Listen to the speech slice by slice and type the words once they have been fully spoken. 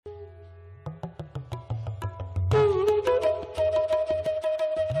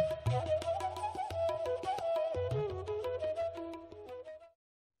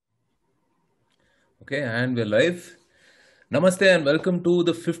Okay, and we're live. Namaste and welcome to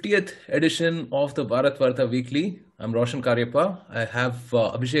the 50th edition of the Bharatvaarta Weekly. I'm Roshan Karyappa. I have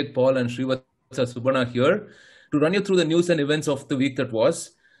Abhishek Paul and Srivatsa Subana here to run you through the news and events of the week that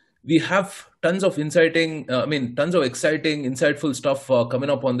was. We have tons of exciting, insightful stuff coming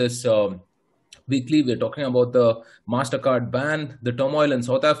up on this weekly. We're talking about the Mastercard ban, the turmoil in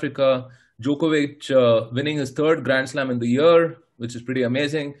South Africa, Djokovic winning his third Grand Slam in the year, which is pretty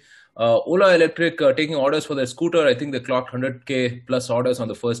amazing. Ola Electric taking orders for their scooter. I think they clocked 100K plus orders on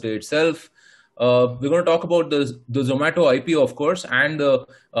the first day itself. We're going to talk about the Zomato IPO, of course, and the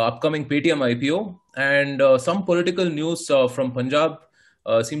upcoming PayTM IPO, and some political news from Punjab.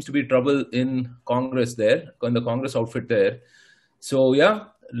 Seems to be trouble in Congress there, in the Congress outfit there. So yeah,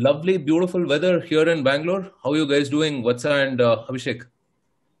 lovely, beautiful weather here in Bangalore. How are you guys doing, Vatsa and Abhishek?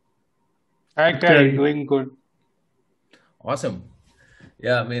 Hi, Terry. Doing good. Awesome.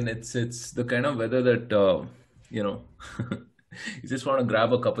 Yeah, I mean, it's the kind of weather that, you just want to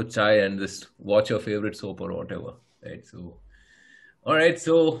grab a cup of chai and just watch your favorite soap or whatever, right? So, all right.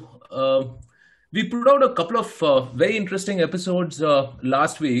 So, we put out a couple of very interesting episodes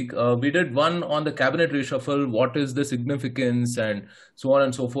last week. We did one on the cabinet reshuffle, what is the significance, and so on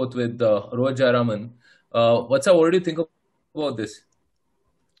and so forth with Rohit Jayaraman. What do you think about this?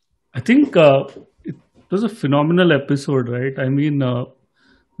 I think it was a phenomenal episode, right? I mean,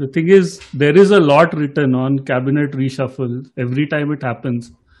 the thing is, there is a lot written on cabinet reshuffle every time it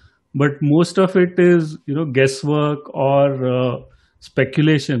happens, but most of it is, guesswork or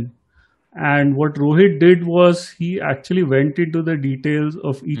speculation. And what Rohit did was he actually went into the details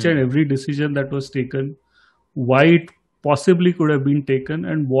of each and every decision that was taken, why it possibly could have been taken,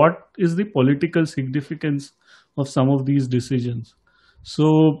 and what is the political significance of some of these decisions.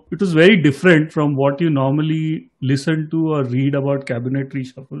 So it was very different from what you normally listen to or read about cabinet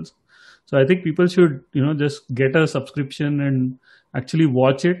reshuffles. So I think people should, just get a subscription and actually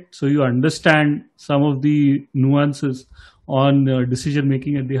watch it so you understand some of the nuances on decision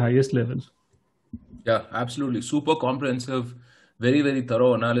making at the highest level. Yeah, absolutely. Super comprehensive, very, very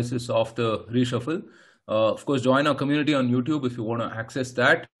thorough analysis of the reshuffle. Of course, join our community on YouTube if you want to access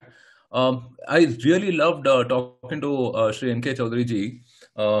that. I really loved talking to Shri N.K. Chaudhary ji.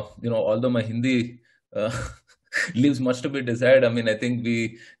 Although my Hindi leaves much to be desired, I mean, I think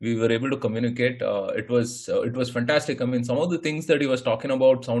we were able to communicate. It was fantastic. I mean, some of the things that he was talking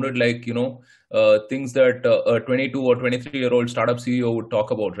about sounded like, things that a 22 or 23-year-old startup CEO would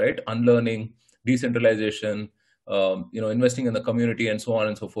talk about, right? Unlearning, decentralization, investing in the community, and so on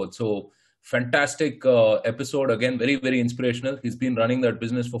and so forth. So fantastic episode. Again, very, very inspirational. He's been running that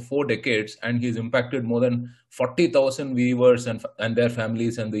business for 4 decades and he's impacted more than 40,000 weavers and their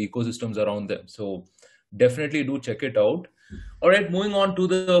families and the ecosystems around them. So definitely do check it out. All right, moving on to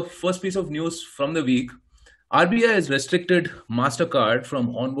the first piece of news from the week. RBI has restricted Mastercard from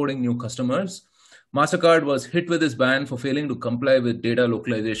onboarding new customers. Mastercard was hit with this ban for failing to comply with data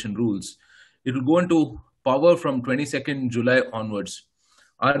localization rules. It will go into power from 22nd July onwards.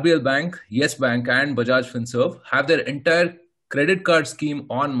 RBL Bank, Yes Bank, and Bajaj Finserv have their entire credit card scheme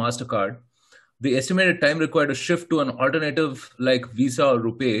on Mastercard. The estimated time required to shift to an alternative like Visa or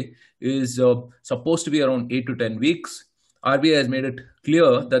RuPay is supposed to be around 8 to 10 weeks. RBI has made it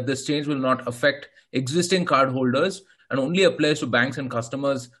clear that this change will not affect existing cardholders and only applies to banks and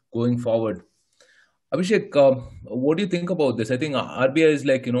customers going forward. Abhishek, what do you think about this? I think RBI is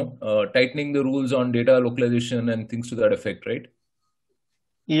tightening the rules on data localization and things to that effect, right?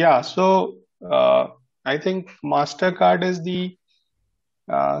 Yeah, so I think Mastercard is the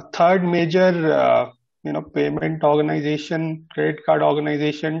third major, payment organization, credit card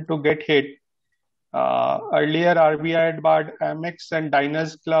organization to get hit. Earlier, RBI had barred Amex and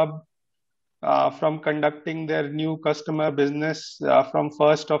Diners Club from conducting their new customer business from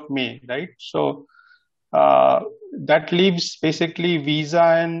 1st of May, right? So that leaves basically Visa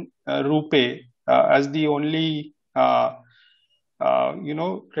and RuPay as the only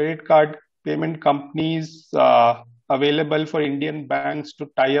credit card payment companies available for Indian banks to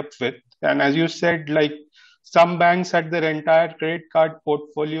tie up with. And as you said, like some banks had their entire credit card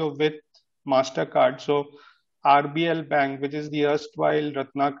portfolio with Mastercard. So RBL Bank, which is the erstwhile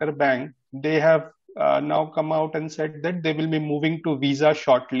Ratnakar Bank, they have now come out and said that they will be moving to Visa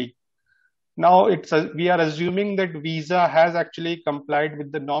shortly. Now we are assuming that Visa has actually complied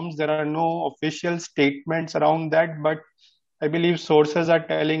with the norms. There are no official statements around that, but I believe sources are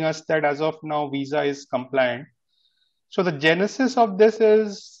telling us that as of now, Visa is compliant. So the genesis of this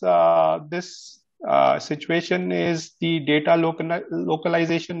is this situation is the data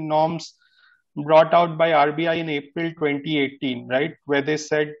localization norms brought out by RBI in April 2018, right? Where they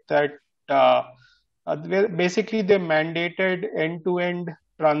said that Basically, they mandated end-to-end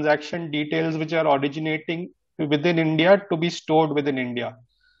transaction details which are originating within India to be stored within India.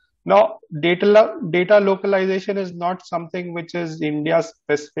 Now, data localization is not something which is India's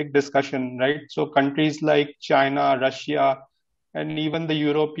specific discussion, right? So countries like China, Russia, and even the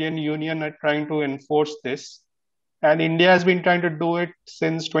European Union are trying to enforce this. And India has been trying to do it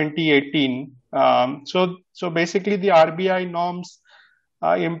since 2018. So basically, the RBI norms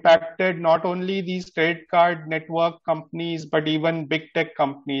impacted not only these credit card network companies, but even big tech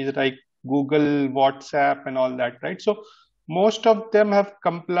companies like Google, WhatsApp, and all that, right? So most of them have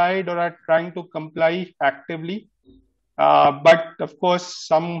complied or are trying to comply actively. But of course,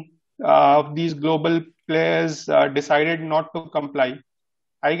 some of these global players decided not to comply.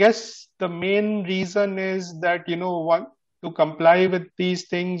 I guess the main reason is that, to comply with these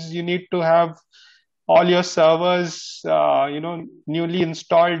things, you need to have all your servers, newly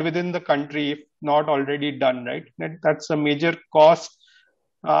installed within the country, if not already done, right? That's a major cost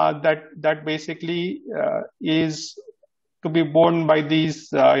that basically is to be borne by these,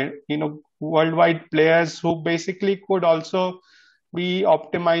 worldwide players who basically could also be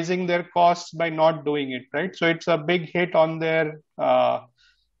optimizing their costs by not doing it, right? So it's a big hit on their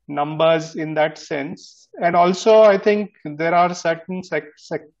numbers in that sense. And also, I think there are certain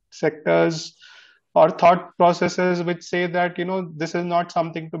sectors or thought processes which say that, this is not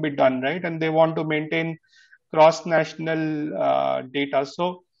something to be done, right? And they want to maintain cross-national data.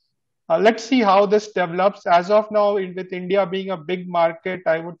 So let's see how this develops. As of now, with India being a big market,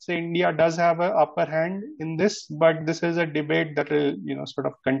 I would say India does have an upper hand in this, but this is a debate that will, sort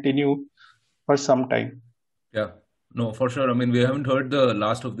of continue for some time. Yeah, no, for sure. I mean, we haven't heard the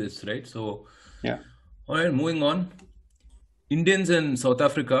last of this, right? So, yeah. All right, moving on. Indians in South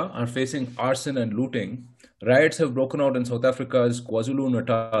Africa are facing arson and looting. Riots have broken out in South Africa's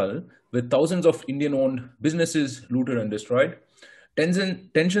KwaZulu-Natal, with thousands of Indian-owned businesses looted and destroyed.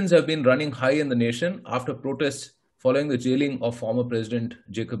 Tensions have been running high in the nation after protests following the jailing of former President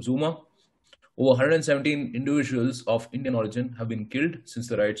Jacob Zuma. Over 117 individuals of Indian origin have been killed since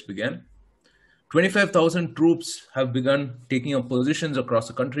the riots began. 25,000 troops have begun taking up positions across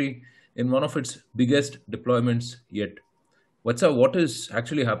the country in one of its biggest deployments yet. What is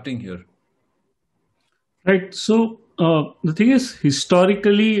actually happening here? Right. So the thing is,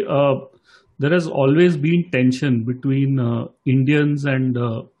 historically, there has always been tension between Indians and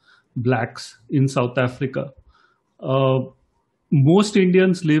blacks in South Africa. Most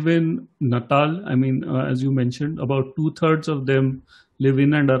Indians live in Natal. I mean, as you mentioned, about 2/3 of them live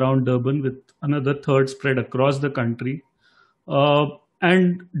in and around Durban, with another third spread across the country.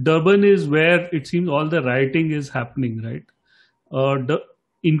 And Durban is where it seems all the rioting is happening, right?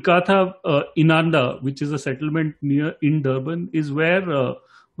 Inkatha, Inanda, which is a settlement in Durban, is where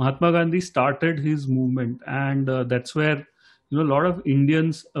Mahatma Gandhi started his movement, and that's where a lot of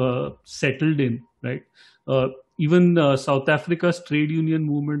Indians settled in, right? Even South Africa's trade union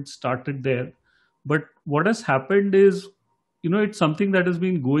movement started there. But what has happened is, it's something that has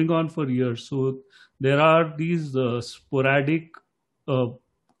been going on for years. So there are these sporadic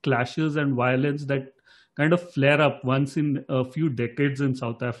clashes and violence that kind of flare up once in a few decades in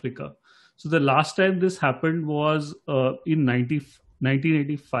South Africa. So the last time this happened was in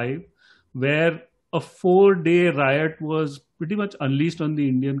 1985, where a 4-day riot was pretty much unleashed on the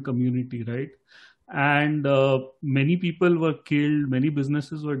Indian community, right? And many people were killed, many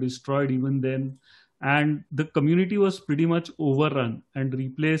businesses were destroyed even then, and the community was pretty much overrun and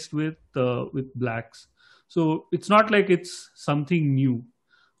replaced with blacks. So it's not like it's something new.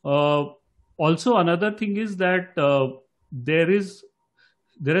 Also, another thing is that there has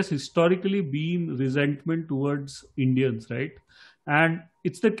historically been resentment towards Indians, right? And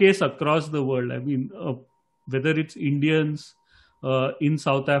it's the case across the world. I mean, whether it's Indians in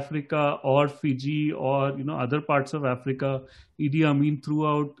South Africa or Fiji or other parts of Africa, Idi Amin threw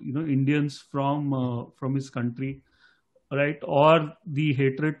out Indians from his country, right? Or the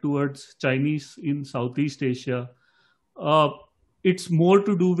hatred towards Chinese in Southeast Asia. It's more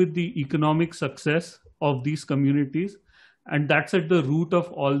to do with the economic success of these communities, and that's at the root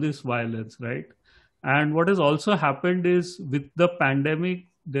of all this violence, right? And what has also happened is, with the pandemic,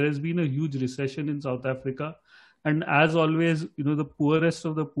 there has been a huge recession in South Africa, and as always, the poorest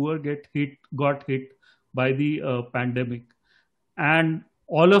of the poor got hit by the pandemic, and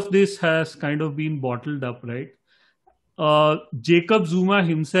all of this has kind of been bottled up, right? Jacob Zuma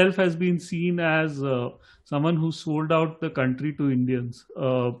himself has been seen as someone who sold out the country to Indians.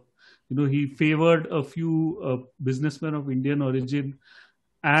 He favored a few businessmen of Indian origin,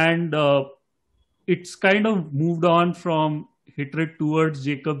 and it's kind of moved on from hatred towards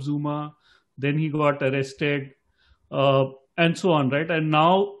Jacob Zuma then he got arrested, and so on, right? And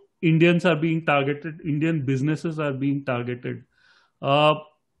now Indians are being targeted, Indian businesses are being targeted. Uh,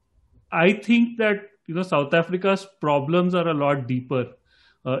 I think that South Africa's problems are a lot deeper,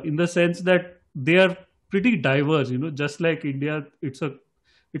 in the sense that they are pretty diverse. Just like India, it's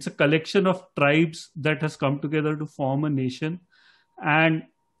a collection of tribes that has come together to form a nation, and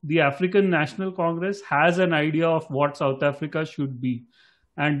the African National Congress has an idea of what South Africa should be,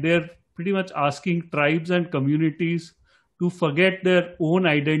 and they're pretty much asking tribes and communities to forget their own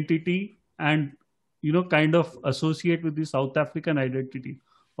identity and kind of associate with the South African identity,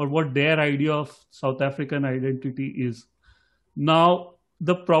 or what their idea of South African identity is. Now,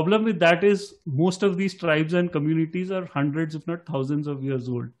 the problem with that is most of these tribes and communities are hundreds, if not thousands of years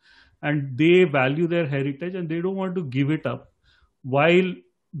old, and they value their heritage and they don't want to give it up. While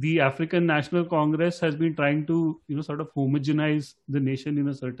the African National Congress has been trying to, sort of homogenize the nation in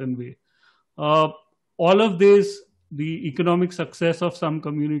a certain way. Uh, all of this, the economic success of some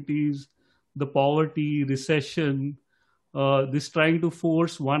communities, the poverty, recession, this trying to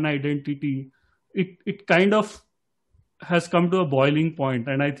force one identity, it kind of has come to a boiling point,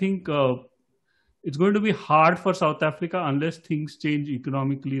 and I think it's going to be hard for South Africa unless things change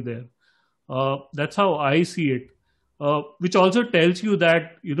economically there. That's how I see it. Which also tells you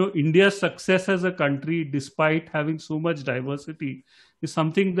that India's success as a country, despite having so much diversity, is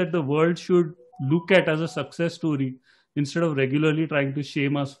something that the world should look at as a success story instead of regularly trying to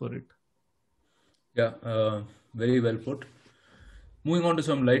shame us for it. Yeah, very well put. Moving on to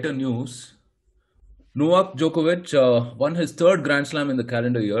some lighter news. Novak Djokovic won his third Grand Slam in the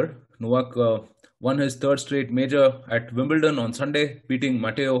calendar year. Novak won his third straight major at Wimbledon on Sunday, beating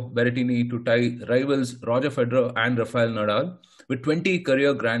Matteo Berrettini to tie rivals Roger Federer and Rafael Nadal with 20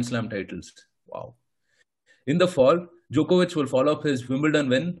 career Grand Slam titles. Wow. In the fall, Djokovic will follow up his Wimbledon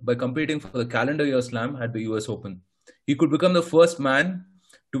win by competing for the calendar year slam at the US Open. He could become the first man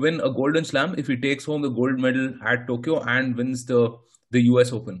to win a Golden Slam if he takes home the gold medal at Tokyo and wins the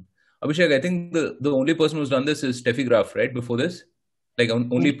US Open. Abhishek, I think the only person who's done this is Steffi Graf, right? Before this? Like,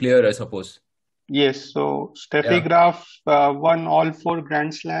 only player, I suppose. Yes, so Steffi Graf won all 4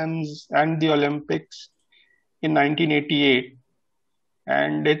 Grand Slams and the Olympics in 1988.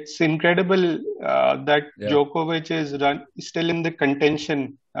 And it's incredible that Djokovic is still in the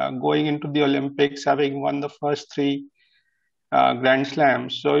contention going into the Olympics, having won the first 3 Grand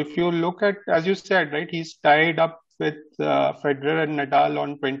Slams. So if you look at, as you said, right, he's tied up with Federer and Nadal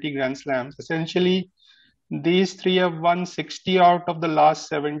on 20 Grand Slams. Essentially, these 3 have won 60 out of the last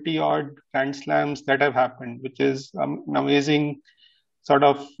 70 odd Grand Slams that have happened, which is an amazing sort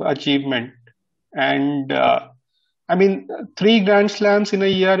of achievement. And 3 Grand Slams in a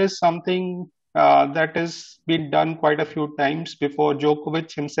year is something that has been done quite a few times before.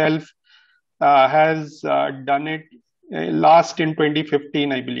 Djokovic himself has done it last in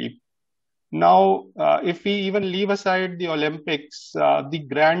 2015, I believe. Now, if we even leave aside the Olympics, the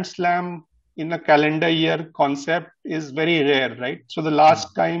Grand Slam in a calendar year concept is very rare, right? So the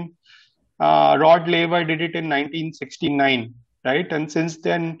last time Rod Laver did it in 1969, right? And since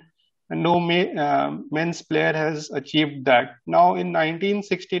then, no men's player has achieved that. Now, in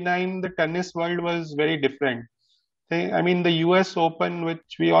 1969, the tennis world was very different. The US Open,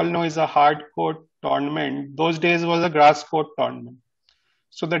 which we all know is a hard court tournament, those days was a grass court tournament.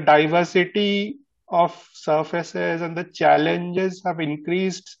 So the diversity of surfaces and the challenges have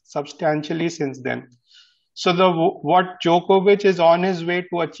increased substantially since then. So what Djokovic is on his way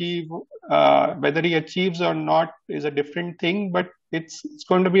to achieve, whether he achieves or not is a different thing, but it's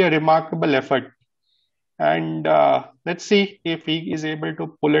going to be a remarkable effort. And let's see if he is able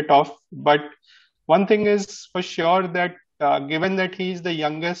to pull it off. But one thing is for sure that given that he is the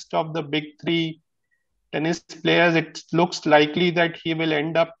youngest of the big 3 tennis players, it looks likely that he will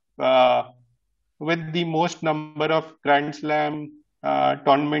end up with the most number of Grand Slam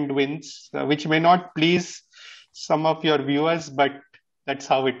tournament wins, which may not please some of your viewers, but that's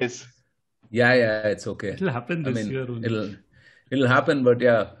how it is. Yeah, it's okay. It'll happen this year only. It'll happen, but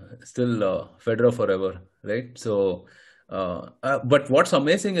still Federer forever, right? So, but what's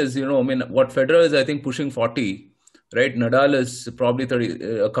amazing is, what Federer is, I think, pushing 40, right? Nadal is probably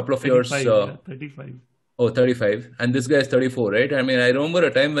 30, a couple of 35, years. 35. Oh, 35. And this guy is 34, right? I remember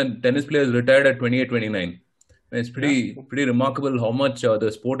a time when tennis players retired at 28, 29. It's pretty remarkable how much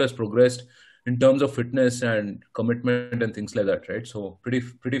the sport has progressed in terms of fitness and commitment and things like that, right? So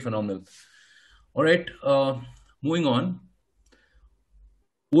pretty phenomenal. All right, moving on.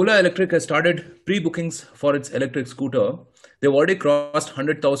 Ola Electric has started pre-bookings for its electric scooter. They've already crossed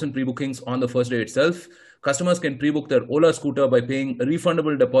 100,000 pre-bookings on the first day itself, Customers can pre-book their Ola scooter by paying a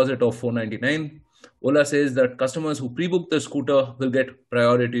refundable deposit of $499. Ola says that customers who pre-book the scooter will get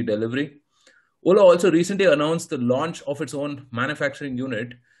priority delivery. Ola also recently announced the launch of its own manufacturing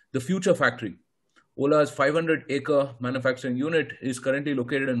unit, the Future Factory. Ola's 500-acre manufacturing unit is currently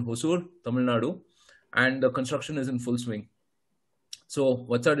located in Hosur, Tamil Nadu, and the construction is in full swing. So,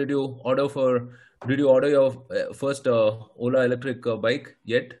 Vatsa, did you order your first Ola electric bike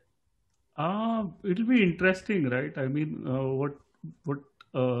yet? It'll be interesting, right? I mean, what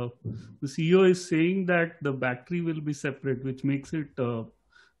the CEO is saying, that the battery will be separate, which makes it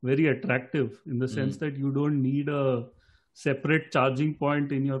very attractive in the sense that you don't need a separate charging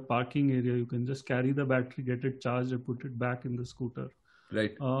point in your parking area. You can just carry the battery, get it charged, and put it back in the scooter.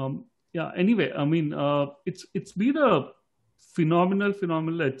 Right. Yeah. Anyway, I mean, it's been a phenomenal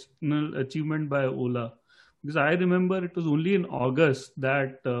achievement by Ola. Because I remember it was only in August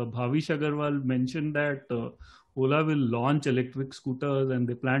that Bhavish Agarwal mentioned that Ola will launch electric scooters and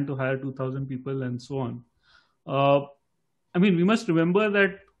they plan to hire 2,000 people and so on. I mean, we must remember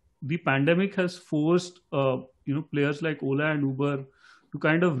that the pandemic has forced players like Ola and Uber to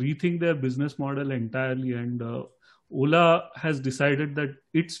kind of rethink their business model entirely. And Ola has decided that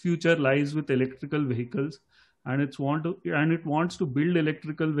its future lies with electrical vehicles, and it wants to build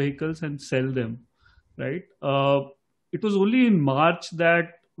electrical vehicles and sell them. Right. It was only in March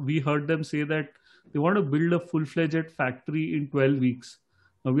that we heard them say that they want to build a full-fledged factory in 12 weeks.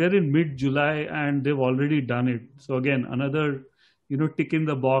 Now we are in mid-July and they've already done it. So again, another, tick in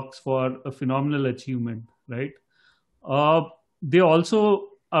the box for a phenomenal achievement, right? They also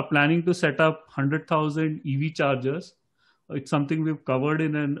are planning to set up 100,000 EV chargers. It's something we've covered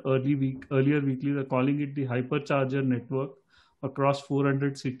in an earlier weekly. They're calling it the hypercharger network across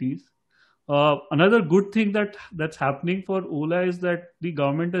 400 cities. Another good thing that's happening for Ola is that the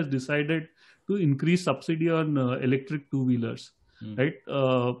government has decided to increase subsidy on electric two-wheelers, right?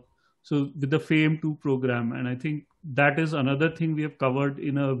 So with the FAME 2 program, and I think that is another thing we have covered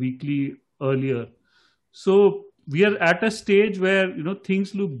in a weekly earlier. So we are at a stage where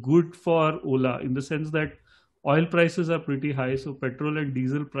things look good for Ola in the sense that oil prices are pretty high, so petrol and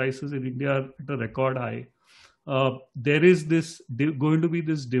diesel prices in India are at a record high. There is going to be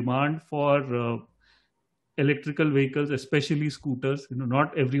this demand for electrical vehicles, especially scooters.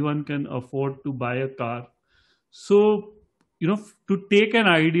 Not everyone can afford to buy a car. So, to take an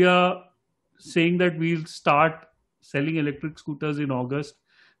idea saying that we'll start selling electric scooters in August,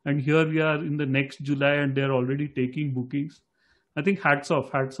 and here we are in the next July and they're already taking bookings. I think hats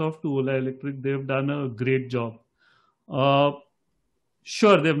off to Ola Electric. They've done a great job.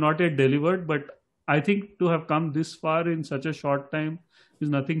 Sure, they've not yet delivered, but I think to have come this far in such a short time is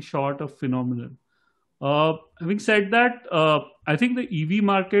nothing short of phenomenal. Having said that, I think the EV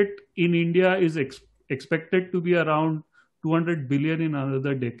market in India is expected to be around 200 billion in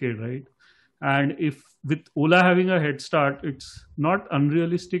another decade, right? And if with Ola having a head start, it's not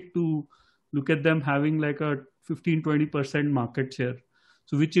unrealistic to look at them having like a 15-20% market share.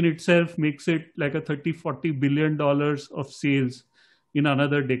 So which in itself makes it like a $30-40 billion of sales in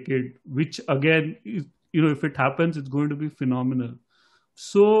another decade, which again, is, if it happens, it's going to be phenomenal.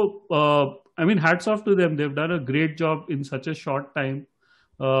 So, hats off to them. They've done a great job in such a short time.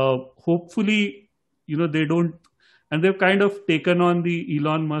 Hopefully, they don't, and they've kind of taken on the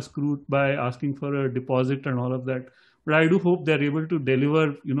Elon Musk route by asking for a deposit and all of that. But I do hope they're able to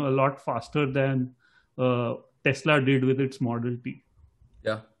deliver, a lot faster than Tesla did with its Model T.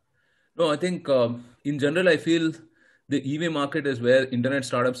 Yeah. No, I think in general, I feel the EV market is where internet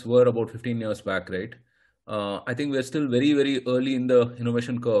startups were about 15 years back, right? I think we're still very, very early in the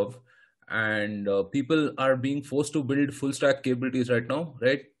innovation curve, and people are being forced to build full stack capabilities right now,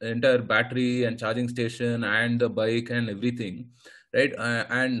 right? The entire battery and charging station and the bike and everything, right?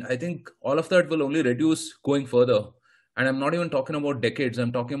 And I think all of that will only reduce going further. And I'm not even talking about decades.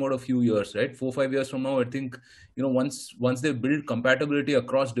 I'm talking about a few years, right? 4-5 years from now, I think, once they build compatibility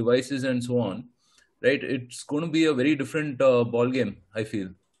across devices and so on, right, it's going to be a very different ball game, I feel.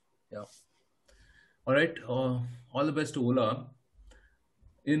 Yeah. All right. All the best to Ola.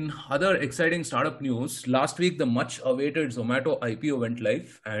 In other exciting startup news, last week the much-awaited Zomato IPO went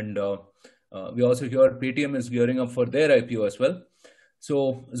live, and we also hear PayTM is gearing up for their IPO as well.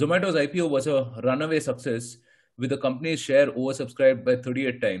 So Zomato's IPO was a runaway success, with the company's share oversubscribed by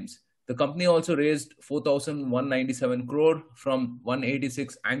 38 times. The company also raised 4,197 crore from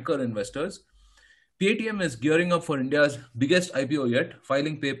 186 anchor investors. PayTM is gearing up for India's biggest IPO yet,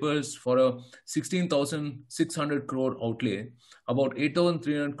 filing papers for a 16,600 crore outlay. About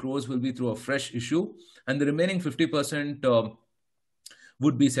 8,300 crores will be through a fresh issue, and the remaining 50%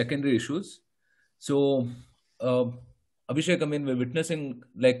 would be secondary issues. So, uh, Abhishek, I mean, we're witnessing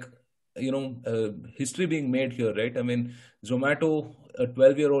like, history being made here, right? I mean, Zomato, a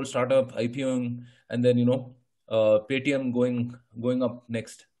 12-year-old startup IPOing, and then, PayTM going up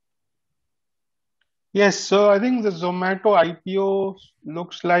next. Yes, so I think the Zomato IPO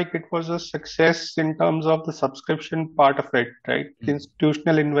looks like it was a success in terms of the subscription part of it, right?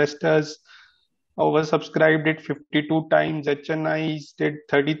 Institutional investors oversubscribed it 52 times, HNIs did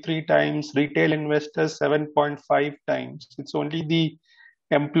 33 times, retail investors 7.5 times. It's only the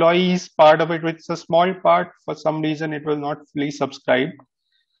employees part of it, which is a small part. For some reason, it was not fully subscribed.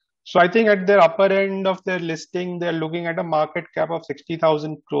 So I think at their upper end of their listing, they're looking at a market cap of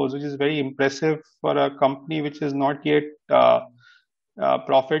 60,000 crores, which is very impressive for a company which is not yet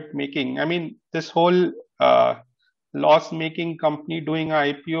profit making. I mean, this whole loss making company doing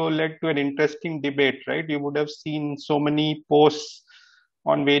an IPO led to an interesting debate, right? You would have seen so many posts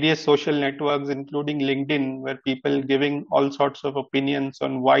on various social networks, including LinkedIn, where people giving all sorts of opinions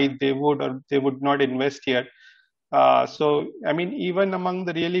on why they would or they would not invest here. I mean, even among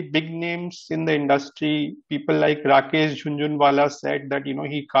the really big names in the industry, people like Rakesh Jhunjhunwala said that,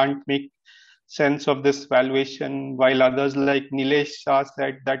 he can't make sense of this valuation, while others like Nilesh Shah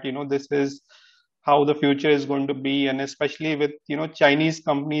said that, this is how the future is going to be. And especially with, Chinese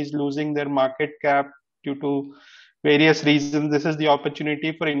companies losing their market cap due to various reasons, this is the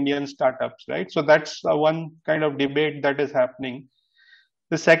opportunity for Indian startups, right? So that's one kind of debate that is happening.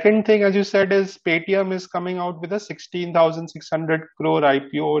 The second thing, as you said, is PayTM is coming out with a 16,600 crore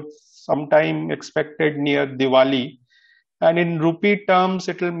IPO. It's sometime expected near Diwali. And in rupee terms,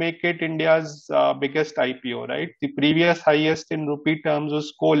 it will make it India's biggest IPO, right? The previous highest in rupee terms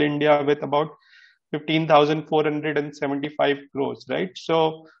was Coal India with about 15,475 crores, right?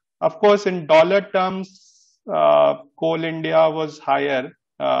 So, of course, in dollar terms, Coal India was higher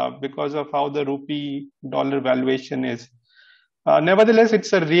because of how the rupee dollar valuation is. Nevertheless,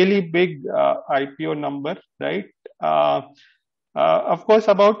 it's a really big IPO number, right? Of course,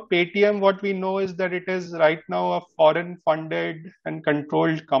 about PayTM, what we know is that it is right now a foreign funded and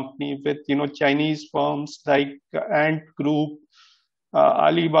controlled company with, Chinese firms like Ant Group,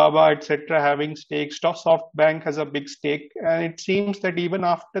 Alibaba, etc., having stakes. SoftBank has a big stake. And it seems that even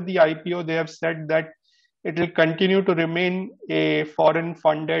after the IPO, they have said that it will continue to remain a foreign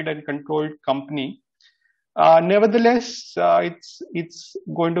funded and controlled company. Nevertheless, it's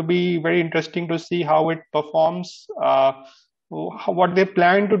going to be very interesting to see how it performs. What they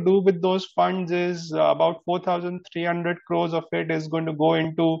plan to do with those funds is about 4,300 crores of it is going to go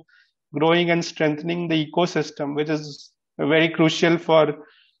into growing and strengthening the ecosystem, which is very crucial for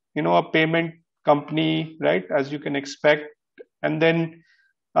a payment company, right? As you can expect, and then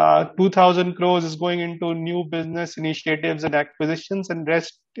 2,000 crores is going into new business initiatives and acquisitions, and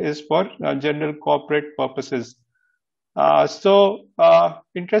rest is for general corporate purposes.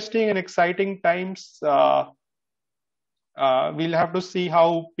 Interesting and exciting times. We'll have to see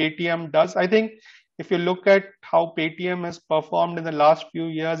how PayTM does. I think if you look at how PayTM has performed in the last few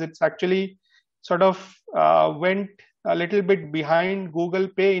years, it's actually sort of went a little bit behind Google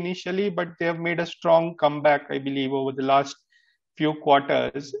Pay initially, but they have made a strong comeback, I believe, over the last few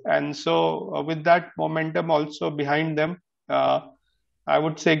quarters. And so with that momentum also behind them, I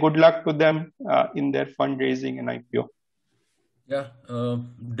would say good luck to them in their fundraising and IPO. Yeah,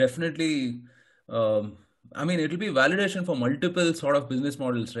 definitely. I mean, it'll be validation for multiple sort of business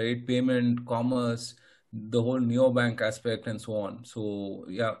models, right? Payment, commerce, the whole neobank aspect, and so on. So,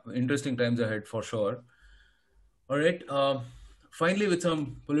 yeah, interesting times ahead for sure. All right. Finally, with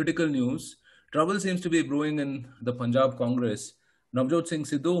some political news, trouble seems to be brewing in the Punjab Congress. Navjot Singh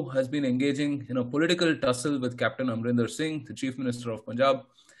Sidhu has been engaging in a political tussle with Captain Amrinder Singh, the Chief Minister of Punjab.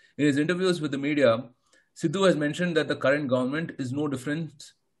 In his interviews with the media, Sidhu has mentioned that the current government is no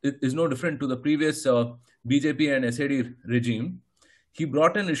different to the previous BJP and SAD regime. He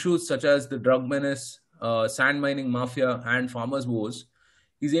brought in issues such as the drug menace, sand mining mafia, and farmers' wars.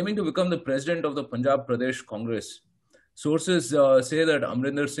 He's aiming to become the president of the Punjab Pradesh Congress. Sources say that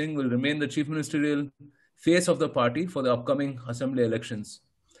Amrinder Singh will remain the chief ministerial face of the party for the upcoming assembly elections.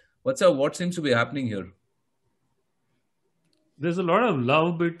 What seems to be happening here? There's a lot of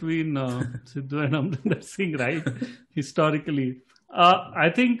love between Sidhu and Amrinder Singh, right? Historically,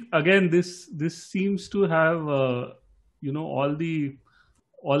 I think again this seems to have all the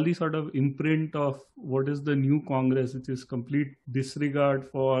sort of imprint of what is the new Congress, which is complete disregard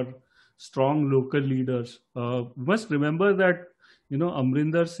for strong local leaders. We must remember that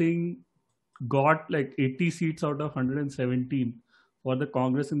Amrinder Singh got like 80 seats out of 117 for the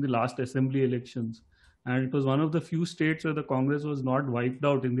Congress in the last assembly elections. And it was one of the few states where the Congress was not wiped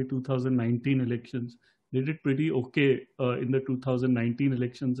out in the 2019 elections. They did pretty okay in the 2019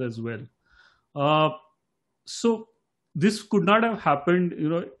 elections as well. Uh, so this could not have happened,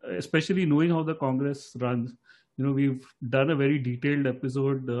 especially knowing how the Congress runs. We've done a very detailed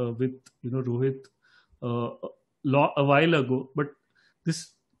episode with Rohit a while ago, but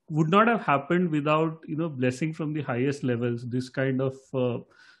this would not have happened without blessing from the highest levels. This kind of a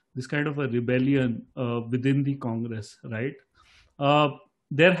rebellion within the Congress, right? Uh,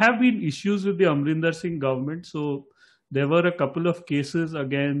 there have been issues with the Amrinder Singh government, so there were a couple of cases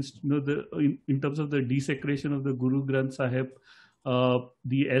against in terms of the desecration of the Guru Granth Sahib.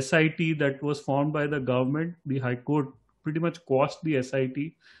 The SIT that was formed by the government, the High Court pretty much quashed the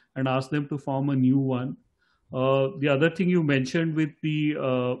SIT and asked them to form a new one. The other thing you mentioned with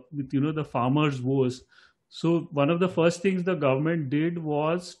the farmers' woes. So one of the first things the government did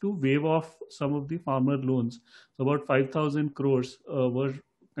was to waive off some of the farmer loans. So about 5,000 crores were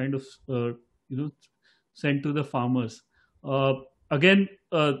kind of sent to the farmers. Again,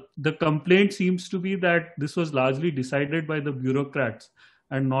 the complaint seems to be that this was largely decided by the bureaucrats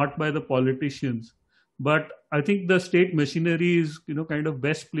and not by the politicians. But I think the state machinery is kind of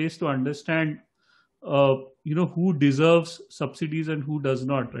best placed to understand who deserves subsidies and who does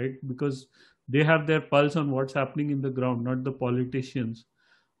not, right? Because they have their pulse on what's happening in the ground, not the politicians.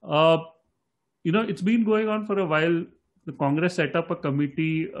 It's been going on for a while. The Congress set up a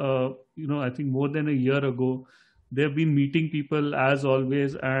committee, I think more than a year ago. They've been meeting people as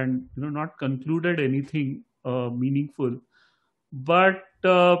always and, not concluded anything meaningful. But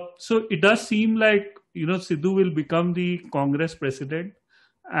so it does seem like, Sidhu will become the Congress president.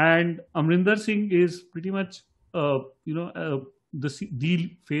 And Amrinder Singh is pretty much,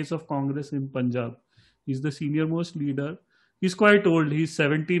 the face of Congress in Punjab. He's the senior most leader. He's quite old. He's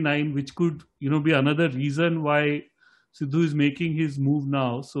 79, which could, be another reason why Sidhu is making his move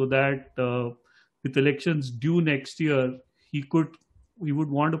now, so that with elections due next year, he would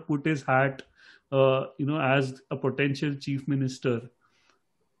want to put his hat, as a potential chief minister.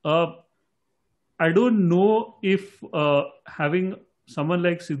 I don't know if having someone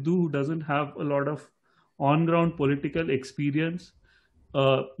like Sidhu, who doesn't have a lot of on-ground political experience,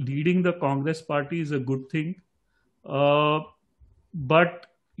 leading the Congress party is a good thing. But,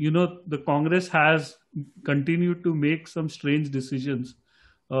 the Congress has continued to make some strange decisions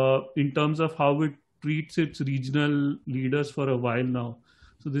in terms of how it treats its regional leaders for a while now.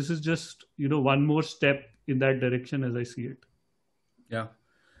 So this is just, one more step in that direction as I see it. Yeah.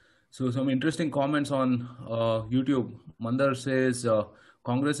 So some interesting comments on YouTube. Mandar says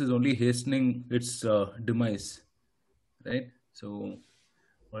Congress is only hastening its demise, right? So,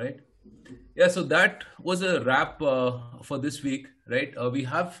 all right. Yeah, so that was a wrap for this week, right? We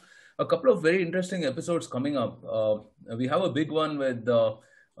have a couple of very interesting episodes coming up. We have a big one with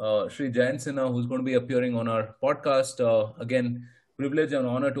Sri Jayant Sinha, who's going to be appearing on our podcast. Again, privilege and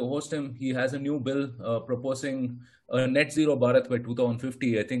honor to host him. He has a new bill proposing a net zero Bharat by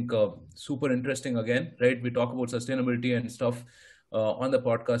 2050. I think super interesting again, right? We talk about sustainability and stuff on the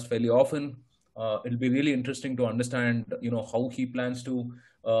podcast fairly often. It'll be really interesting to understand, how he plans to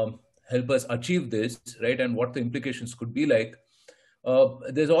help us achieve this, right? And what the implications could be like.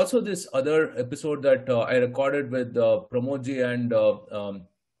 There's also this other episode that I recorded with Pramodji and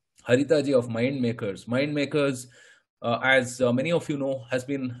Haritaji of Mind Makers. Mind Makers, as many of you know, has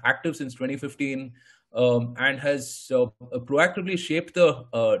been active since 2015 and has proactively shaped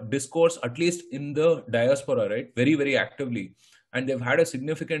the discourse, at least in the diaspora, right? Very, very actively. And they've had a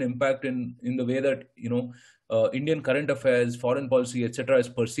significant impact in the way that, Indian current affairs, foreign policy, etc. is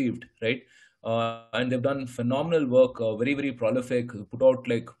perceived, right? And they've done phenomenal work, very, very prolific, put out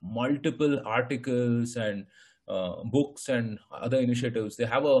like multiple articles and books and other initiatives. They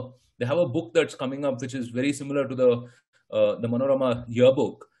have a book that's coming up, which is very similar to the Manorama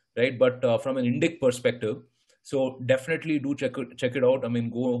yearbook, right? But from an Indic perspective. So definitely do check it out. I mean,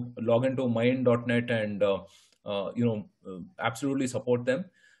 go log into mind.net and absolutely support them.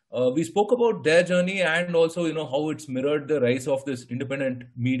 We spoke about their journey and also, how it's mirrored the rise of this independent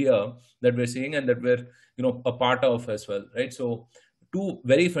media that we're seeing and that we're, a part of as well, right? So two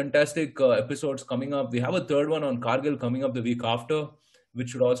very fantastic episodes coming up. We have a third one on Kargil coming up the week after,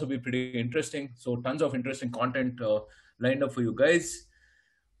 which should also be pretty interesting. So tons of interesting content lined up for you guys.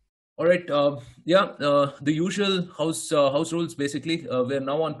 All right. The usual house rules, basically. We're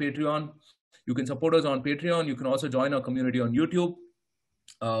now on Patreon. You can support us on Patreon. You can also join our community on YouTube.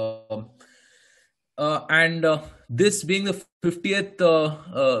 This being the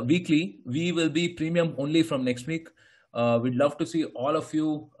 50th weekly, we will be premium only from next week. We'd love to see all of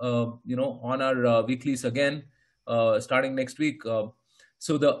you, on our weeklies again, starting next week.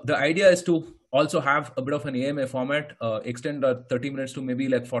 So the idea is to also have a bit of an AMA format, extend 30 minutes to maybe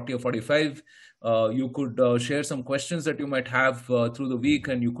like 40 or 45. You could share some questions that you might have through the week,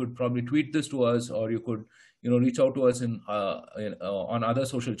 and you could probably tweet this to us, or you could reach out to us on other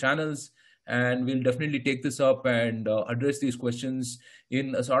social channels, and we'll definitely take this up and address these questions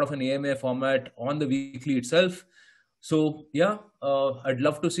in a sort of an AMA format on the weekly itself. So yeah, I'd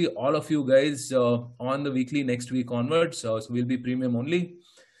love to see all of you guys on the weekly next week onwards. So we'll be premium only.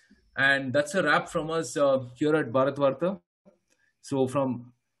 And that's a wrap from us here at Bharatvaarta. So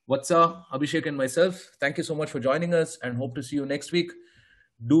from Vatsa, Abhishek and myself, thank you so much for joining us, and hope to see you next week.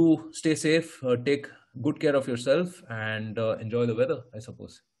 Do stay safe, take good care of yourself, and enjoy the weather, I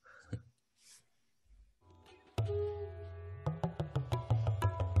suppose.